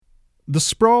The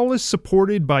Sprawl is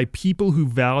supported by people who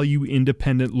value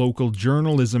independent local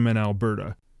journalism in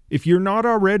Alberta. If you're not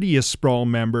already a Sprawl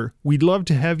member, we'd love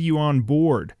to have you on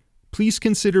board. Please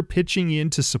consider pitching in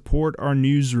to support our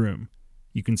newsroom.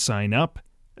 You can sign up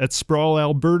at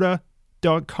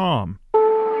sprawlalberta.com.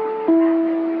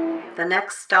 The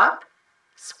next stop,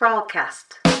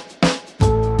 Sprawlcast.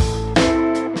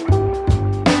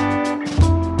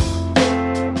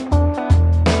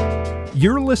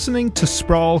 You're listening to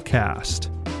Sprawlcast.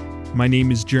 My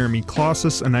name is Jeremy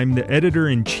Klossis, and I'm the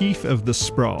editor-in-chief of The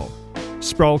Sprawl.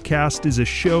 Sprawlcast is a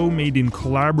show made in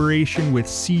collaboration with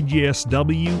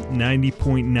CJSW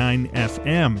 90.9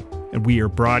 FM, and we are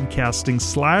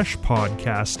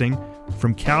broadcasting/podcasting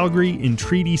from Calgary in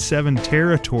Treaty 7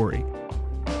 territory.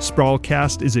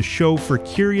 Sprawlcast is a show for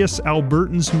curious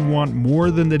Albertans who want more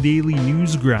than the daily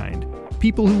news grind,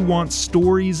 people who want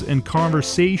stories and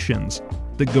conversations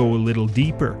that go a little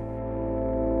deeper.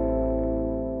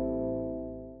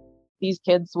 These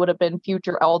kids would have been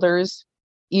future elders,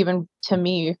 even to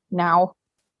me now.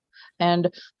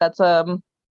 And that's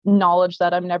knowledge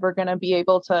that I'm never going to be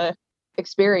able to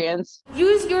experience.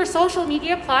 Use your social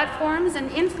media platforms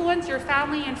and influence your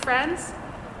family and friends.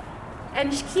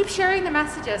 And keep sharing the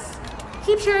messages.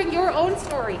 Keep sharing your own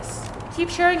stories.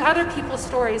 Keep sharing other people's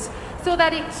stories so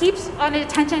that it keeps on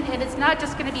attention and it's not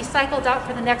just going to be cycled out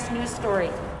for the next news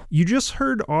story. You just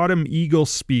heard Autumn Eagle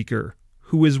speaker,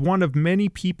 who is one of many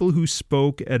people who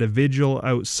spoke at a vigil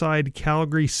outside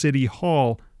Calgary City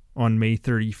Hall on May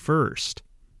 31st.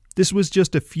 This was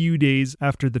just a few days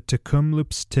after the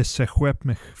Tk'emlúps te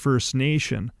Secwépemc First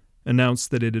Nation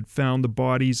announced that it had found the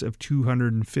bodies of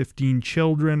 215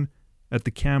 children at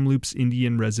the Kamloops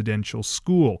Indian Residential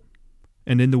School.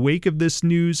 And in the wake of this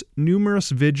news, numerous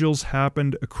vigils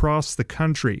happened across the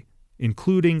country,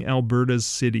 including Alberta's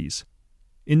cities.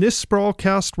 In this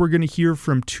Sprawlcast, we're going to hear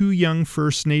from two young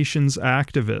First Nations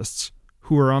activists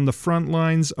who are on the front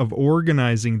lines of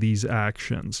organizing these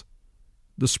actions.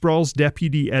 The Sprawl's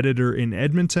deputy editor in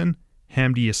Edmonton,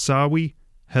 Hamdi Asawi,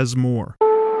 has more.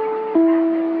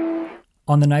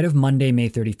 On the night of Monday, May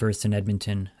 31st in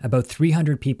Edmonton, about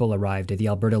 300 people arrived at the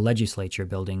Alberta Legislature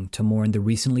building to mourn the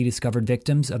recently discovered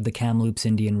victims of the Kamloops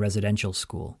Indian Residential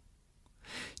School.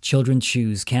 Children's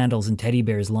shoes, candles, and teddy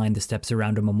bears lined the steps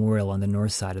around a memorial on the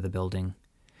north side of the building.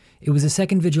 It was the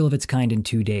second vigil of its kind in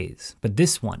 2 days, but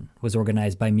this one was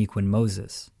organized by Miquin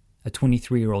Moses, a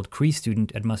 23-year-old Cree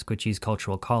student at Musqueam's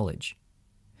Cultural College.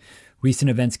 Recent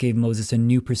events gave Moses a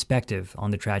new perspective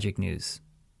on the tragic news.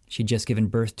 She'd just given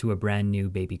birth to a brand new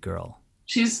baby girl.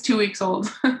 She's 2 weeks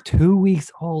old. 2 weeks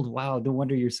old. Wow. No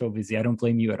wonder you're so busy. I don't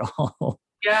blame you at all.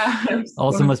 Yeah.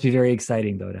 Also must be very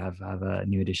exciting, though, to have a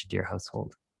new addition to your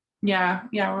household. Yeah.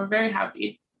 We're very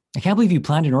happy. I can't believe you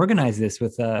planned and organized this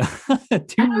with 2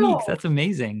 weeks. That's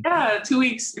amazing. Yeah. 2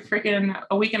 weeks, freaking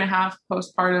a week and a half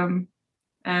postpartum.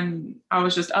 And I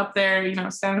was just up there,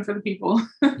 standing for the people.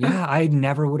 Yeah, I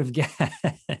never would have guessed.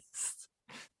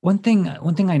 One thing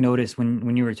I noticed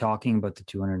when you were talking about the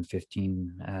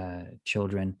 215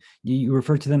 children, you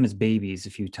referred to them as babies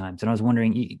a few times, and I was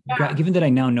wondering, given that I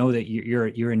now know that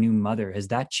you're a new mother, has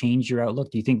that changed your outlook?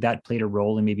 Do you think that played a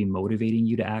role in maybe motivating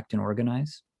you to act and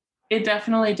organize? It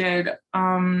definitely did.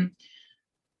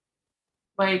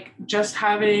 Just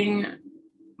having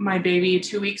my baby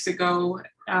 2 weeks ago,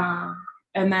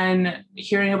 and then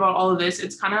hearing about all of this,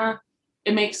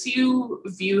 it makes you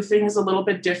view things a little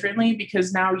bit differently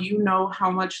because now you know how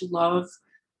much love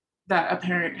that a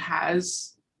parent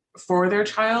has for their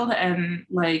child. And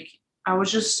I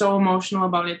was just so emotional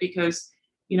about it because,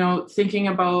 thinking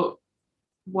about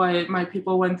what my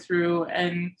people went through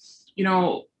and,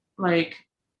 all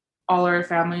our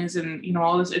families and,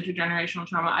 all this intergenerational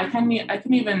trauma, I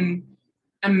couldn't even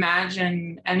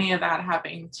imagine any of that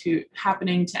happening to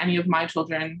any of my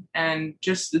children, and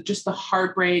just the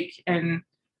heartbreak and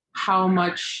how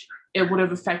much it would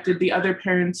have affected the other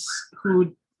parents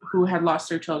who had lost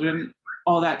their children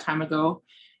all that time ago.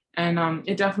 And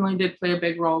it definitely did play a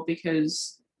big role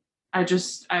because I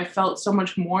felt so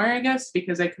much more, I guess,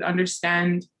 because I could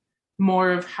understand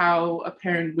more of how a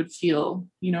parent would feel,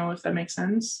 if that makes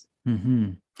sense.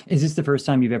 Mm-hmm. Is this the first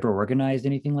time you've ever organized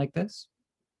anything like this?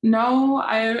 No,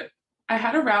 I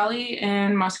had a rally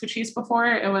in Musqueam before.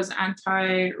 It was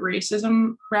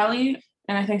anti-racism rally.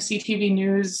 And I think CTV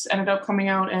News ended up coming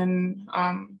out and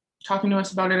talking to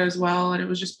us about it as well. And it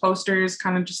was just posters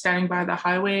kind of just standing by the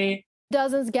highway.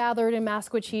 Dozens gathered in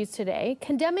Masquechees today,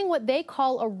 condemning what they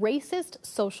call a racist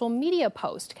social media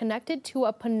post connected to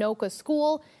a Ponoka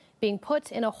school being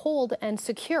put in a hold and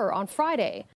secure on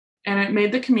Friday. And it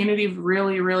made the community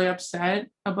really, really upset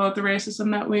about the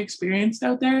racism that we experienced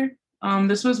out there.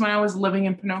 This was when I was living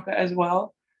in Ponoka as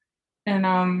well.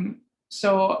 And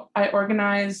so I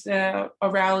organized a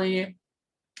rally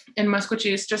in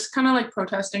Maskwacis, just kind of like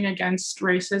protesting against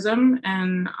racism.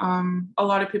 And a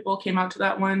lot of people came out to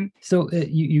that one. So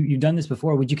you've done this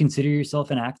before. Would you consider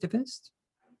yourself an activist?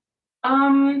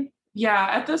 Yeah,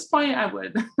 at this point I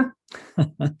would.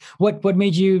 What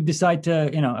made you decide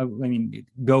to,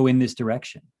 go in this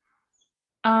direction?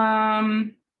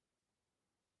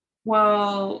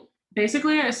 Well,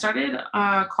 basically I started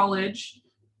college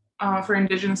for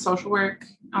Indigenous social work.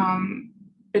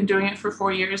 Been doing it for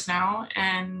 4 years now,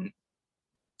 and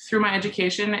through my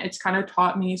education, it's kind of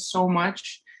taught me so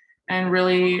much and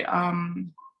really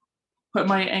put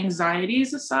my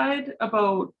anxieties aside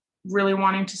about really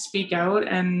wanting to speak out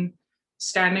and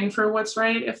standing for what's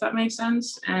right, if that makes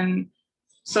sense. And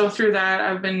so through that,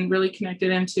 I've been really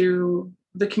connected into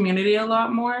the community a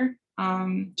lot more,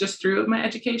 just through my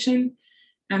education.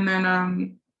 And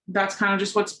then that's kind of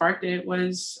just what sparked it.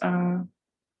 Was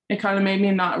it kind of made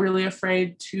me not really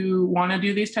afraid to want to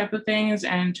do these type of things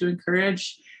and to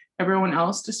encourage everyone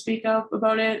else to speak up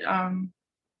about it.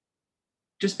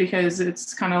 Just because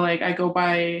it's kind of like I go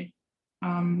by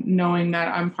knowing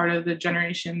that I'm part of the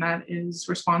generation that is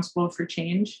responsible for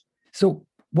change. So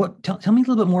tell me a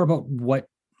little bit more about what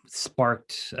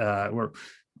sparked, or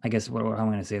I guess how am I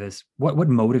going to say this? What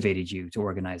motivated you to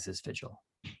organize this vigil?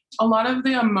 A lot of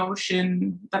the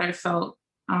emotion that I felt,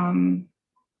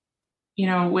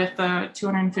 with the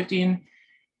 215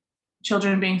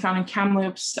 children being found in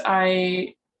Kamloops,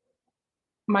 I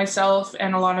myself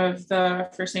and a lot of the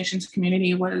First Nations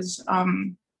community was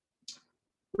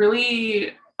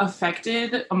really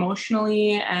affected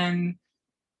emotionally and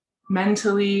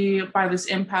mentally by this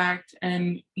impact.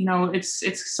 And,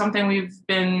 it's something we've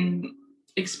been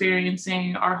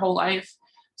experiencing our whole life.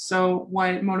 So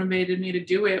what motivated me to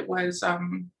do it was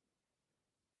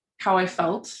how I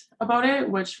felt about it,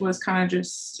 which was kind of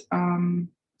just a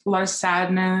lot of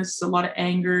sadness, a lot of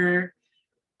anger,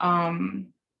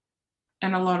 and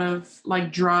a lot of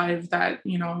like drive that,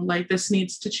 like this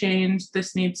needs to change.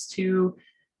 This needs to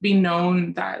be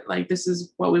known that like this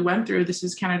is what we went through. This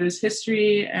is Canada's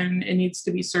history and it needs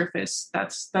to be surfaced.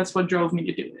 That's what drove me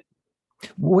to do it.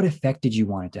 What effect did you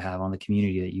want it to have on the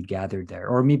community that you gathered there,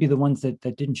 or maybe the ones that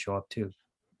didn't show up too?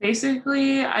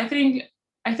 Basically, I think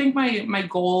my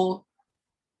goal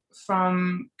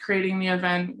from creating the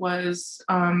event was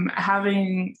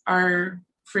having our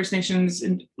First Nations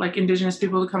and like Indigenous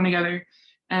people to come together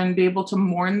and be able to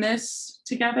mourn this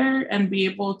together and be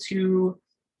able to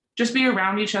just be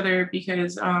around each other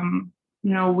because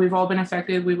we've all been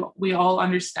affected. We all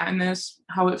understand this,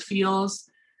 how it feels.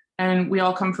 And we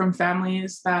all come from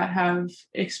families that have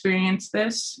experienced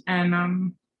this.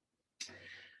 And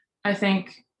I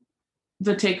think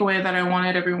the takeaway that I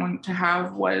wanted everyone to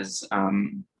have was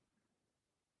kind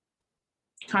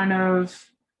of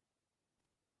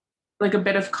like a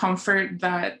bit of comfort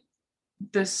that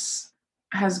this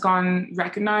has gone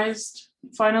recognized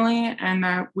finally, and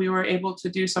that we were able to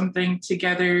do something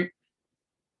together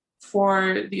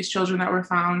for these children that were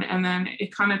found. And then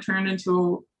it kind of turned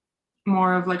into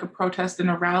more of like a protest and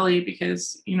a rally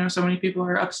because so many people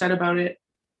are upset about it,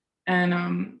 and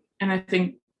I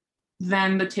think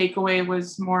then the takeaway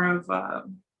was more of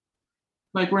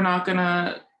like we're not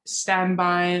gonna stand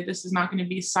by, this is not going to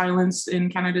be silenced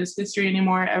in Canada's history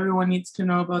anymore. Everyone needs to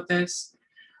know about this,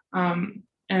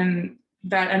 and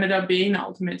that ended up being the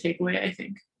ultimate takeaway, I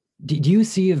think. Do you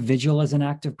see a vigil as an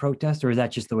act of protest, or is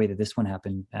that just the way that this one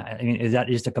happened? Is that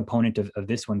just a component of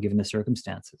this one given the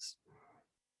circumstances?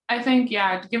 I think,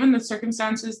 yeah, given the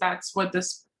circumstances, that's what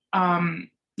this,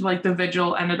 like the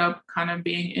vigil ended up kind of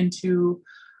being into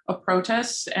a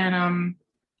protest. And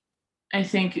I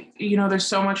think, there's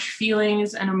so much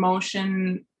feelings and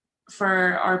emotion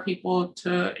for our people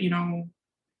to,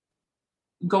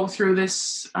 go through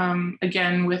this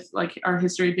again with like our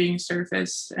history being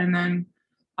surfaced, and then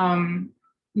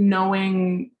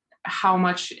knowing how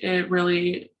much it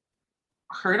really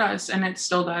hurt us, and it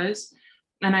still does.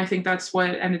 And I think that's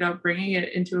what ended up bringing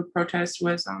it into a protest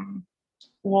was,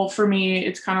 well, for me,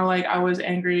 it's kind of like I was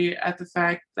angry at the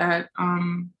fact that,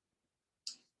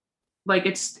 like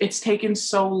it's taken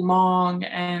so long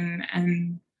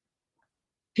and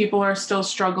people are still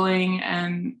struggling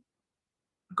and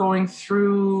going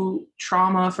through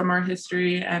trauma from our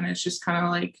history. And it's just kind of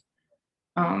like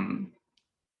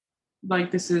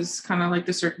this is kind of like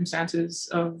the circumstances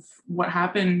of what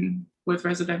happened with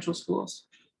residential schools.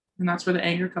 And that's where the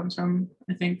anger comes from,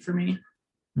 I think, for me.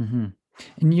 Mm-hmm.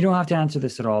 And you don't have to answer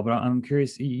this at all, but I'm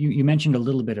curious. You mentioned a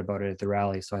little bit about it at the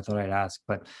rally, so I thought I'd ask.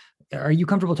 But Are you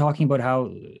comfortable talking about how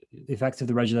the effects of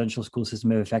the residential school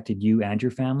system have affected you and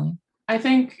your family? I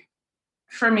think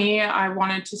for me, I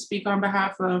wanted to speak on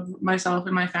behalf of myself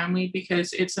and my family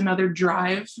because it's another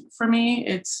drive for me.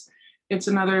 It's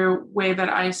another way that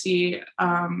I see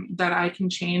that I can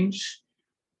change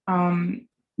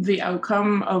the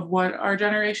outcome of what our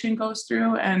generation goes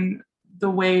through and the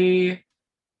way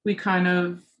we kind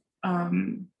of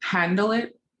handle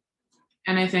it.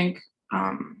 And I think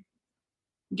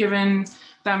given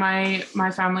that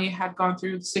my family had gone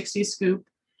through the 60s scoop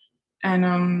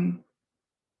and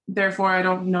therefore I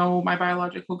don't know my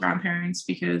biological grandparents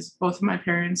because both of my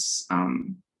parents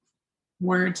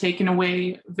were taken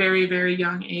away very, very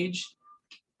young age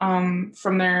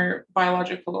from their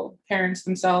biological parents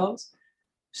themselves.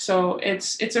 So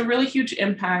it's a really huge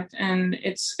impact, and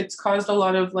it's caused a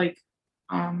lot of like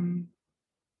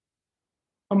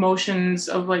emotions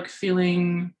of like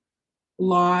feeling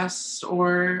lost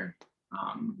or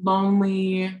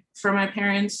lonely for my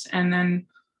parents. And then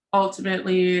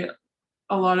ultimately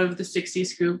a lot of the 60s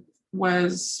scoop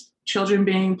was children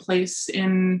being placed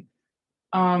in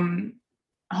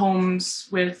homes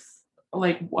with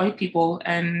like white people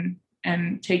and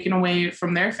taken away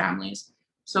from their families.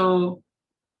 So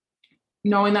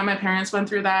knowing that my parents went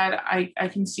through that, I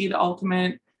can see the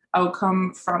ultimate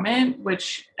outcome from it,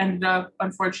 which ended up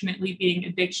unfortunately being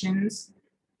addictions.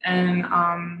 And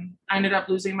I ended up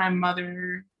losing my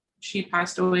mother. She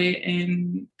passed away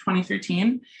in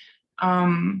 2013.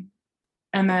 And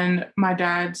then my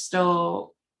dad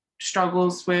still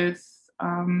struggles with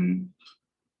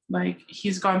like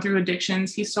he's gone through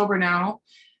addictions. He's sober now.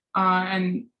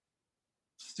 And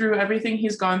through everything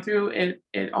he's gone through,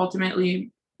 it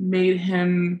ultimately made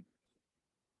him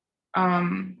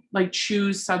like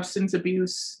choose substance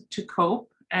abuse to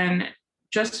cope. And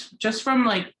just from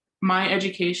like my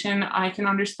education, I can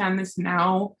understand this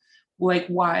now, like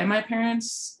why my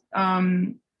parents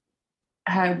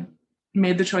had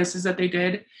made the choices that they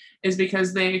did is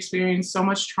because they experienced so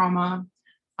much trauma.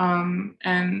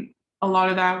 And a lot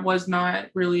of that was not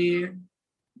really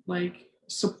like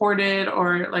supported,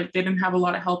 or like they didn't have a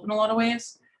lot of help in a lot of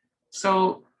ways.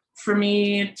 So for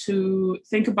me to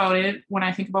think about it, when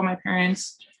I think about my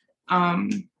parents,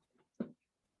 I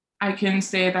can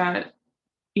say that,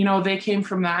 you know, they came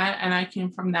from that and I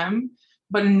came from them,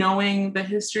 but knowing the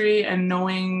history and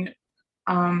knowing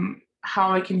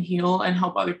how I can heal and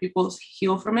help other people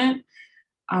heal from it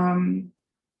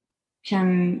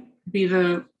can be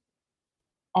the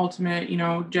ultimate, you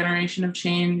know, generation of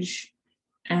change.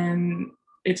 And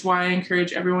it's why I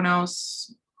encourage everyone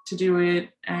else to do it,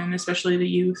 and especially the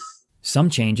youth. Some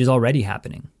change is already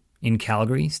happening. In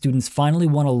Calgary, students finally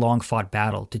won a long-fought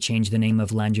battle to change the name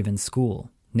of Langevin School,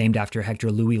 named after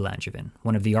Hector Louis Langevin,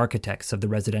 one of the architects of the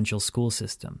residential school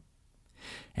system.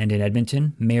 And in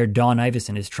Edmonton, Mayor Don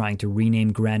Iveson is trying to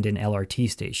rename Grandin LRT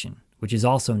Station, which is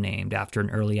also named after an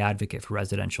early advocate for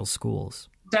residential schools.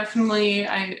 Definitely,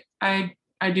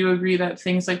 I do agree that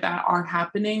things like that are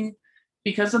happening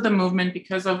because of the movement,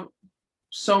 because of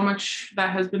so much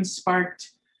that has been sparked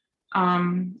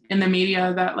in the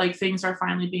media, that like things are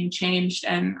finally being changed.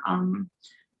 And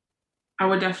I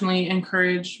would definitely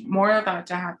encourage more of that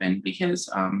to happen, because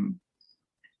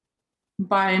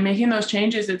by making those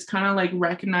changes, it's kind of like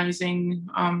recognizing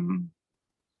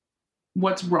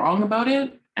what's wrong about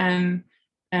it and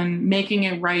making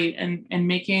it right, and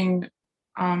making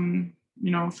you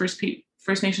know,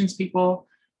 First Nations people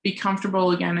be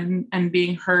comfortable again and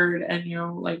being heard, and, you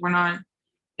know, like we're not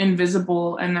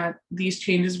invisible, and that these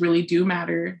changes really do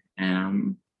matter.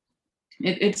 And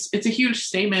it's a huge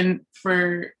statement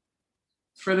for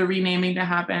the renaming to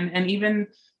happen. And even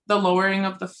the lowering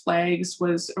of the flags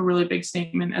was a really big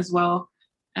statement as well.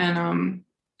 And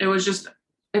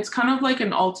it's kind of like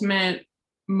an ultimate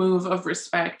move of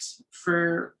respect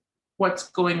for what's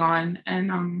going on,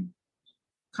 and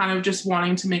kind of just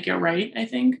wanting to make it right, I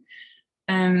think.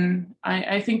 And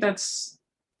I think that's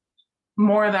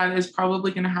more of that is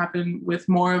probably going to happen with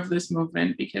more of this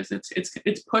movement, because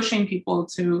it's pushing people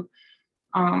to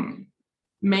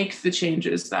make the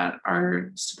changes that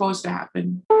are supposed to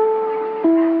happen.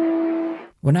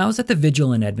 When I was at the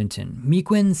vigil in Edmonton,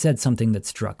 Mequin said something that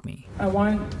struck me. I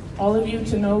want all of you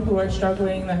to know who are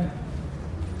struggling that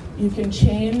you can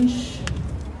change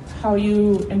how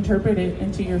you interpret it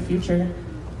into your future.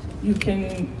 You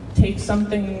can take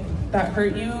something that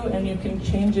hurt you and you can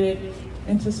change it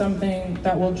into something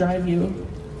that will drive you.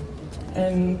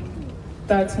 And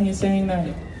that's me saying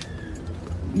that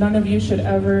none of you should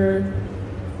ever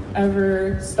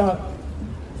stop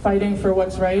fighting for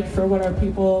what's right, for what our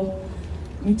people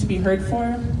need to be heard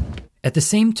for. At the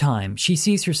same time, she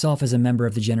sees herself as a member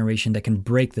of the generation that can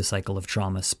break the cycle of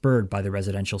trauma spurred by the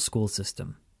residential school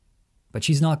system. But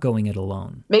she's not going it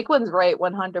alone. Maitland's right,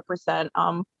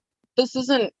 100%. This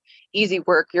isn't easy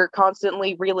work. You're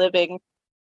constantly reliving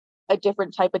a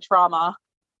different type of trauma,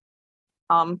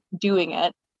 doing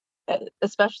it,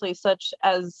 especially such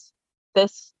as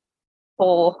this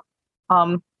whole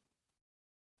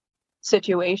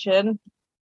situation.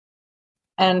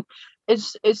 And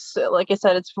it's like I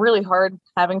said, it's really hard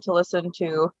having to listen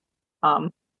to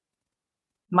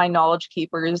my knowledge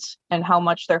keepers and how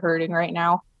much they're hurting right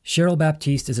now. Cheryl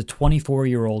Baptiste is a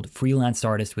 24-year-old freelance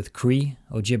artist with Cree,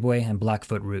 Ojibwe, and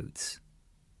Blackfoot roots.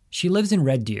 She lives in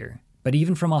Red Deer, but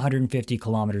even from 150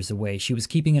 kilometers away, she was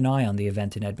keeping an eye on the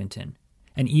event in Edmonton,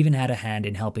 and even had a hand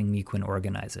in helping Mequon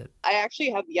organize it. I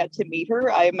actually have yet to meet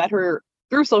her. I met her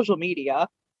through social media,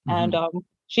 and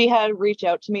she had reached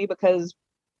out to me because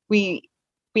we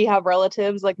have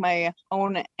relatives, like my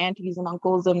own aunties and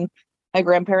uncles and my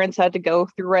grandparents had to go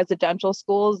through residential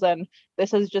schools, and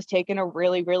this has just taken a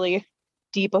really, really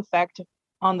deep effect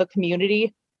on the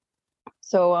community.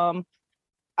 So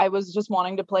I was just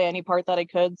wanting to play any part that I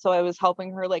could. So I was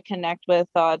helping her like connect with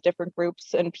different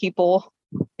groups and people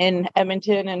in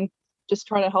Edmonton and just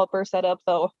trying to help her set up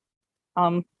the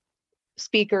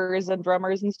speakers and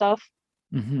drummers and stuff.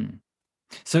 Mm-hmm.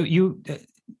 So you,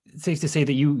 safe to say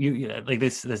that you like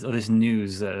this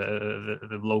news,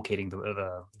 the locating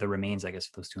the remains, I guess,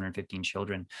 of those 215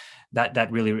 children,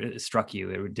 that really struck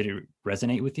you. Did it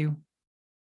resonate with you?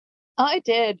 I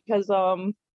did, because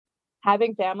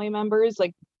having family members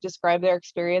like describe their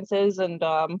experiences, and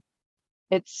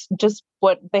it's just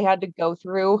what they had to go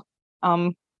through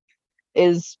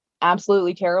is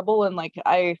absolutely terrible. And like,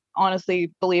 I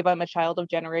honestly believe I'm a child of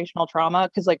generational trauma,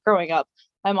 because like growing up,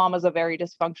 my mom was a very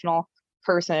dysfunctional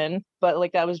person, but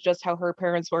like that was just how her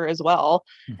parents were as well.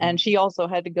 Mm-hmm. And she also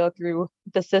had to go through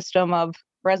the system of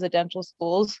residential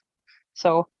schools.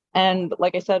 So, and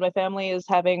like I said, my family is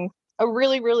having a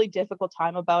really, really difficult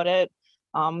time about it.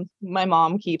 My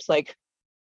mom keeps like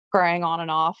crying on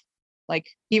and off. Like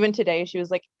even today, she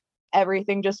was like,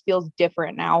 everything just feels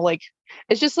different now. Like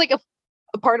it's just like a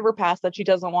part of her past that she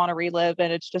doesn't want to relive,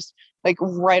 and it's just like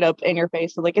right up in your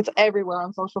face. So like it's everywhere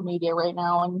on social media right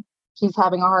now, and she's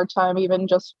having a hard time even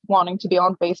just wanting to be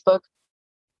on Facebook.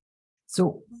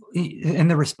 So,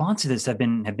 and the response to this have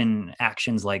been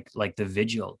actions like the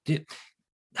vigil.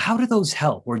 How do those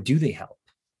help, or do they help?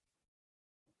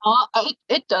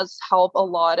 It does help a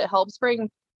lot. It helps bring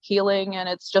healing, and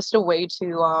it's just a way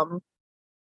to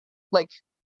like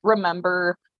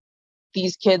remember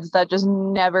these kids that just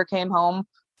never came home.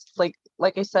 Like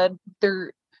I said,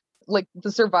 they're like,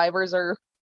 the survivors are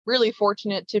really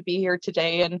fortunate to be here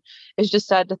today, and it's just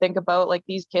sad to think about like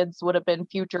these kids would have been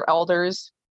future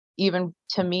elders even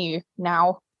to me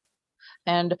now,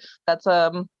 and that's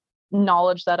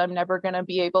knowledge that I'm never going to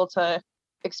be able to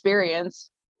experience.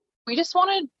 We just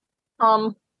wanted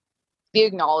the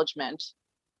acknowledgement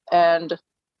and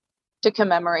to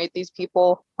commemorate these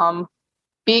people.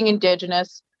 Being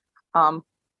Indigenous,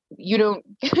 you don't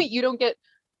get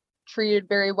treated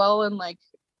very well, and I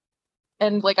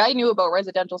knew about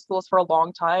residential schools for a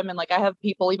long time, and like I have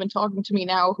people even talking to me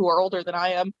now who are older than I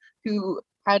am who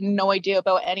had no idea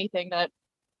about anything that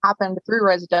happened through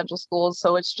residential schools.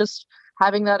 So it's just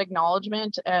having that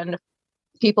acknowledgement and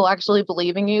people actually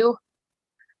believing you,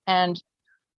 and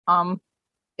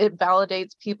it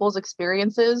validates people's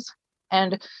experiences.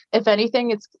 And if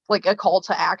anything, it's like a call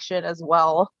to action as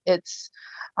well. It's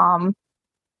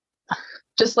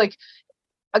just like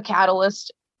a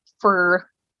catalyst for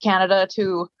Canada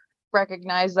to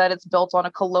recognize that it's built on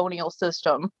a colonial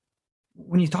system.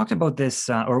 When you talked about this,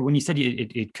 or when you said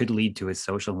it could lead to a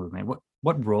social movement,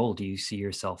 what role do you see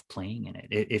yourself playing in it,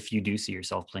 if you do see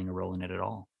yourself playing a role in it at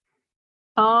all?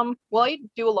 Well, I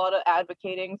do a lot of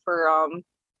advocating for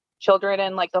children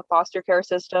in like the foster care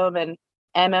system and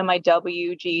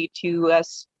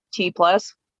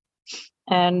MMIWG2ST+.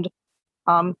 And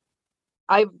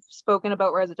I've spoken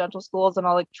about residential schools, and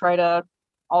I'll like try to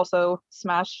also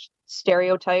smash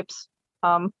stereotypes.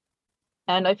 And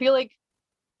I feel like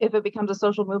if it becomes a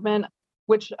social movement,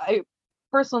 which I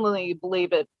personally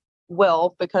believe it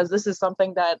will, because this is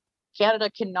something that Canada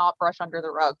cannot brush under the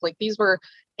rug. Like these were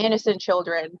innocent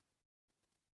children,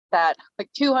 that like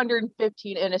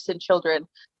 215 innocent children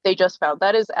they just found.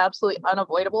 That is absolutely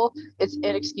unavoidable. It's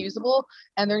inexcusable,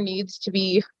 and there needs to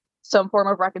be some form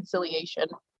of reconciliation.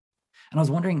 And I was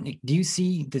wondering, do you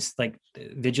see this, like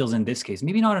vigils in this case,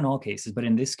 maybe not in all cases, but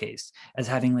in this case, as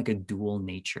having like a dual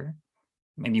nature?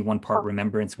 Maybe one part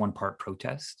remembrance, one part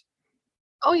protest?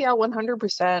 Oh yeah,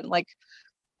 100%. Like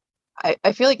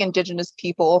I feel like Indigenous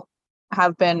people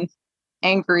have been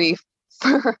angry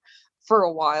for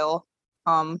a while.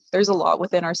 There's a lot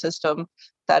within our system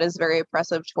that is very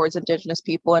oppressive towards Indigenous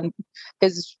people and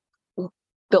is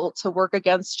built to work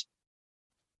against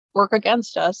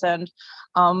us. And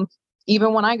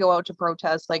even when I go out to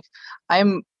protest, like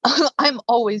I'm I'm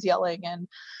always yelling, and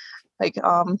like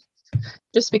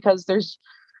just because there's,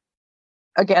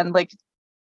 again, like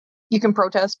you can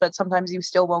protest, but sometimes you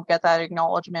still won't get that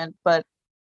acknowledgement. But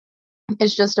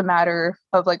it's just a matter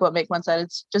of, like what Maitland said,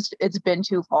 it's been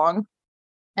too long,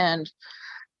 and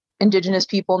Indigenous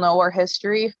people know our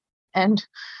history, and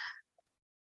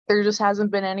there just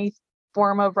hasn't been any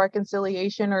form of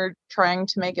reconciliation or trying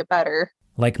to make it better.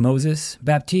 Like Moses,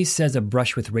 Baptiste says a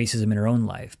brush with racism in her own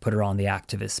life put her on the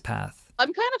activist path.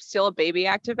 I'm kind of still a baby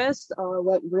activist.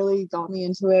 What really got me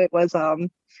into it was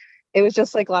it was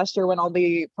just like last year when all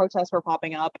the protests were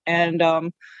popping up, and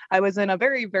I was in a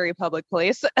very, very public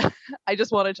place. I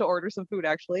just wanted to order some food,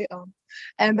 actually.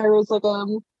 And there was like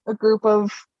a group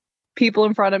of people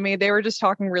in front of me. They were just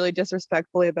talking really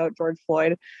disrespectfully about George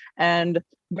Floyd and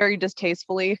very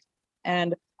distastefully.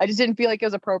 And I just didn't feel like it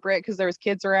was appropriate because there was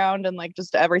kids around, and like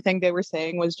just everything they were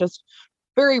saying was just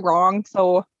very wrong.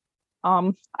 So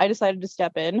I decided to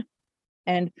step in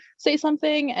and say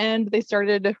something, and they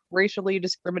started racially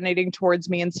discriminating towards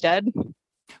me instead.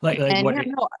 Like what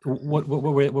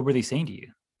were they saying to you?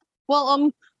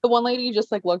 Well, the one lady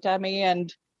just like looked at me,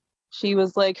 and she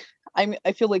was like,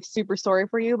 I feel like super sorry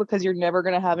for you because you're never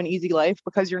gonna have an easy life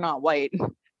because you're not white.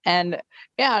 And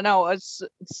yeah, no, it's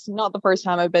not the first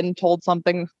time I've been told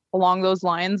something along those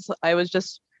lines. I was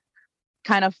just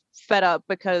kind of fed up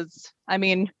because, I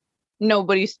mean,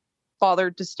 nobody's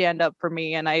bothered to stand up for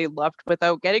me, and I left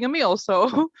without getting a meal.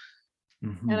 So,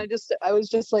 and I was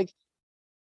just like,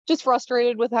 just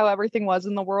frustrated with how everything was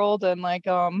in the world. And like,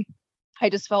 I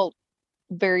just felt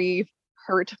very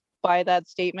hurt by that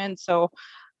statement. So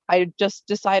I just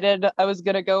decided I was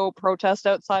going to go protest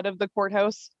outside of the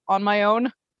courthouse on my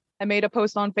own. I made a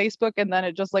post on Facebook, and then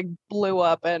it just like blew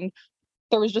up, and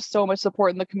there was just so much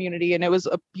support in the community, and it was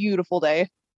a beautiful day.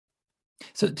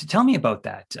 So to tell me about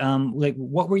that, like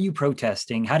what were you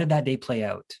protesting? How did that day play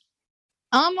out?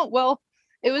 Well,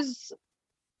 it was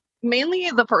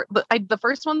mainly the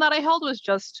first one that I held was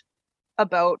just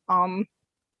about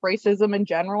racism in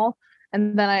general,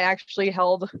 and then I actually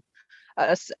held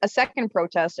a second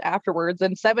protest afterwards,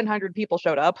 and 700 people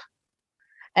showed up.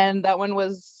 And that one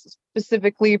was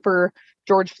specifically for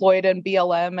George Floyd and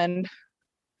BLM. And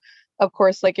of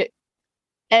course, like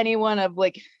anyone of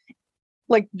like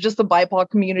just the BIPOC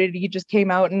community just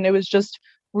came out, and it was just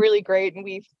really great. And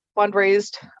we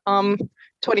fundraised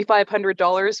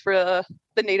 $2,500 for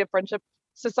the Native Friendship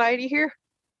Society here.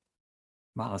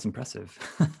 Wow, that's impressive.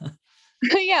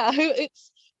 Yeah,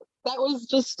 that was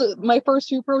just my first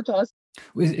few protests.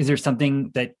 Is there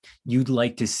something that you'd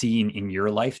like to see in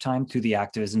your lifetime through the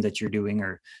activism that you're doing,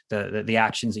 or the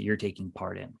actions that you're taking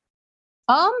part in?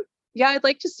 Yeah, I'd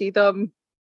like to see them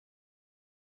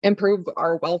improve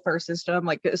our welfare system,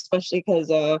 like especially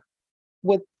because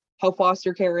with how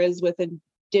foster care is with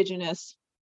Indigenous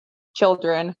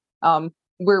children,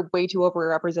 we're way too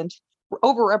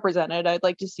overrepresented. I'd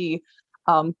like to see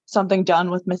something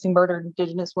done with missing murdered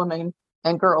Indigenous women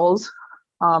and girls.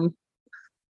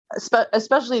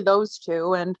 Especially those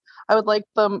two, and I would like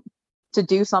them to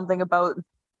do something about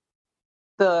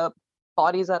the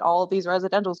bodies at all of these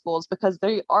residential schools, because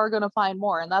they are going to find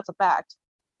more, and that's a fact.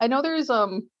 I know there's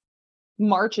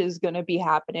marches going to be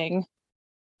happening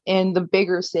in the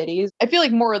bigger cities. I feel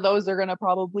like more of those are going to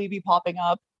probably be popping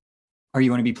up. Are you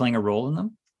going to be playing a role in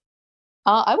them?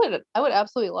 I would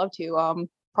absolutely love to.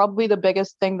 Probably the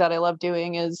biggest thing that I love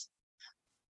doing is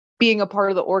being a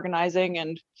part of the organizing,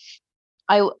 and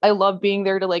I love being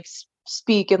there to like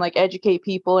speak and like educate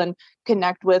people and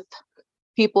connect with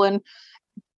people in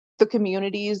the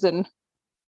communities, and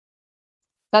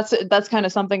that's kind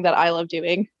of something that I love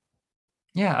doing.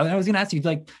 Yeah, I was going to ask you,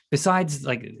 like, besides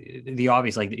like the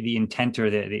obvious, like the intent or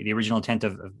the original intent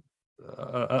of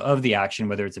the action,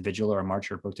 whether it's a vigil or a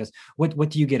march or a protest, what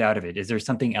do you get out of it? Is there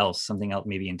something else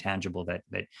maybe intangible that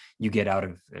you get out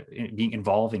of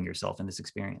involving yourself in this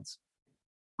experience?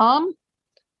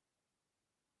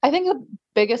 I think the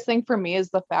biggest thing for me is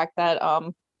the fact that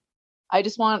I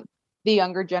just want the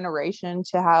younger generation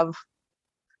to have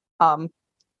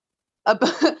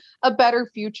a better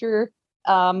future,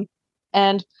 and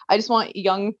I just want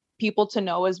young people to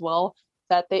know as well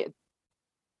that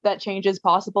that change is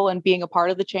possible, and being a part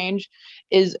of the change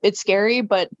it's scary,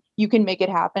 but you can make it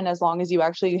happen as long as you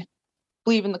actually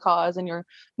believe in the cause and your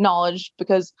knowledge,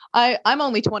 because I'm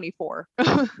only 24.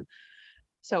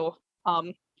 So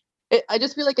I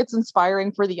just feel like it's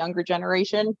inspiring for the younger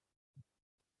generation,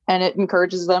 and it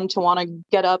encourages them to want to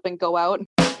get up and go out.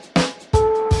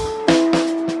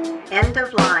 End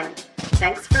of line.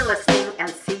 Thanks for listening and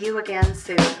see you again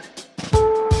soon.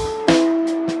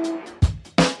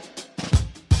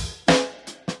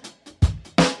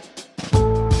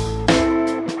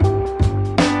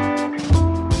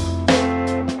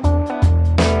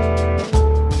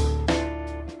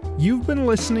 You've been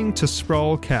listening to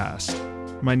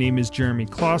Sprawlcast. My name is Jeremy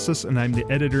Klosses, and I'm the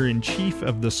editor-in-chief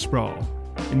of The Sprawl.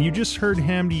 And you just heard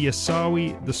Hamdi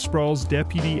Yasawi, The Sprawl's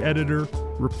deputy editor,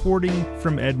 reporting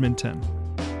from Edmonton.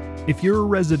 If you're a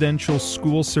residential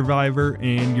school survivor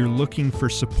and you're looking for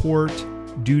support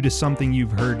due to something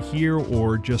you've heard here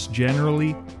or just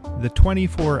generally, the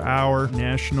 24-hour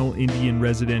National Indian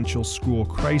Residential School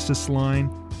Crisis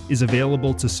Line is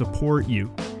available to support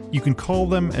you. You can call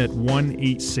them at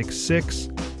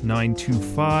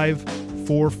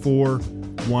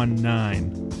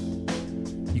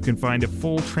 1-866-925-4419. You can find a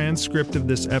full transcript of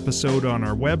this episode on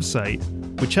our website,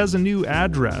 which has a new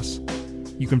address.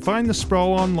 You can find The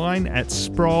Sprawl online at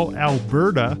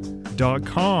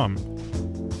sprawlalberta.com.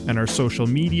 And our social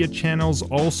media channels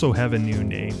also have a new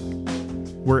name.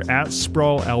 We're at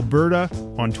Sprawl Alberta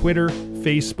on Twitter,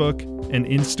 Facebook, and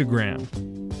Instagram.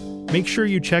 Make sure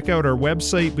you check out our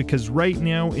website because right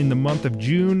now in the month of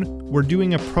June, we're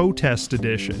doing a protest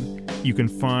edition. You can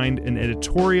find an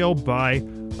editorial by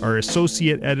our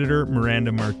associate editor,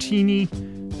 Miranda Martini.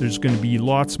 There's going to be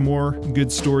lots more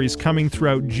good stories coming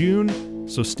throughout June,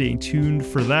 so stay tuned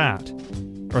for that.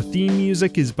 Our theme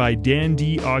music is by Dan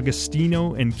D.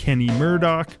 Agostino and Kenny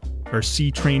Murdoch. Our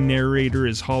C-Train narrator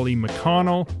is Holly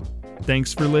McConnell.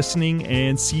 Thanks for listening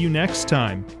and see you next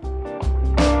time.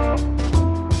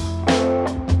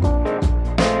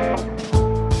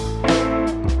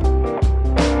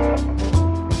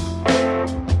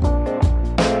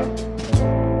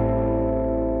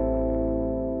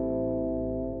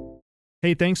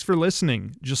 Hey, thanks for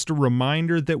listening. Just a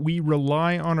reminder that we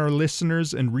rely on our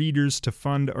listeners and readers to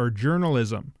fund our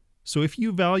journalism. So if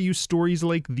you value stories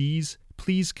like these,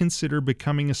 please consider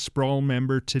becoming a Sprawl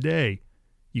member today.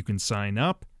 You can sign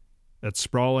up at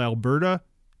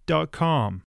sprawlalberta.com.